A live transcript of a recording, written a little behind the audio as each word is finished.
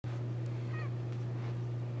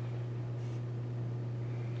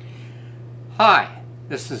Hi,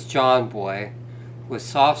 this is Jawn Bouy with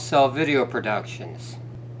Soft Cell Video Productions.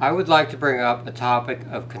 I would like to bring up a topic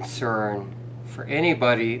of concern for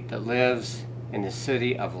anybody that lives in the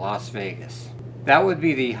city of Las Vegas. That would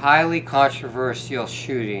be the highly controversial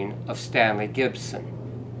shooting of Stanley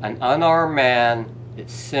Gibson, an unarmed man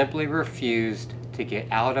that simply refused to get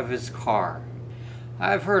out of his car.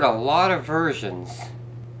 I've heard a lot of versions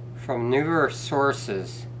from newer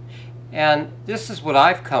sources, and this is what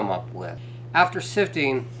I've come up with. After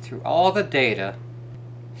sifting through all the data,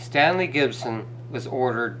 Stanley Gibson was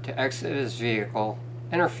ordered to exit his vehicle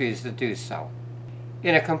and refused to do so.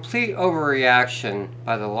 In a complete overreaction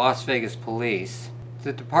by the Las Vegas police,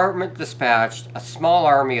 the department dispatched a small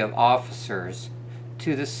army of officers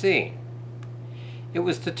to the scene. It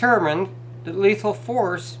was determined that lethal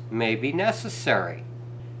force may be necessary.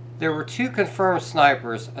 There were 2 confirmed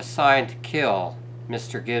snipers assigned to kill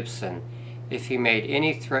Mr. Gibson if he made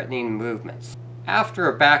any threatening movements. After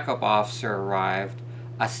a backup officer arrived,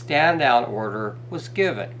 a stand-down order was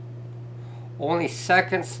given. Only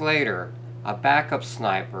seconds later, a backup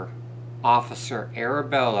sniper, Officer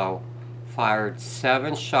Arabello, fired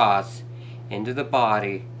 7 shots into the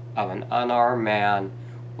body of an unarmed man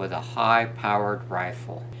with a high-powered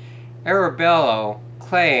rifle. Arabello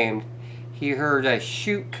claimed he heard a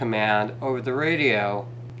shoot command over the radio,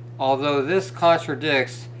 although this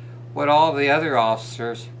contradicts what all the other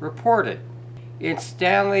officers reported. In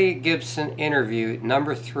Stanley Gibson interview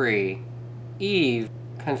number 3, Eve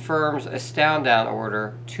confirms a stand-down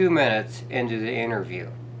order 2 minutes into the interview.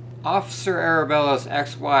 Officer Arabello's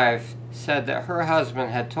ex-wife said that her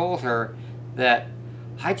husband had told her that,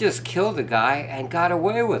 "I just killed a guy and got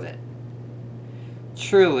away with it."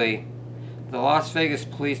 Truly, the Las Vegas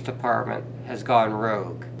Police Department has gone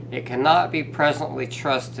rogue. It cannot be presently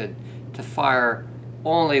trusted to fire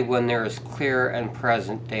only when there is clear and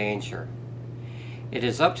present danger. It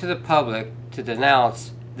is up to the public to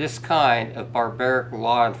denounce this kind of barbaric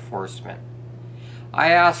law enforcement. I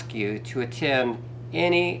ask you to attend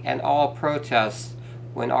any and all protests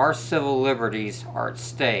when our civil liberties are at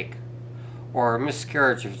stake or a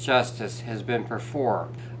miscarriage of justice has been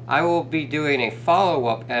performed. I will be doing a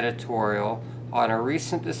follow-up editorial on a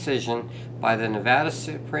recent decision by the Nevada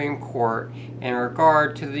Supreme Court in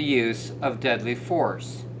regard to the use of deadly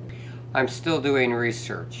force. I'm still doing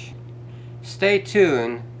research. Stay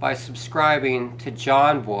tuned by subscribing to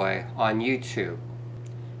Jawn Bouy on YouTube.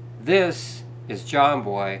 This is Jawn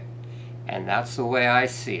Bouy, and that's the way I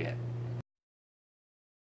see it.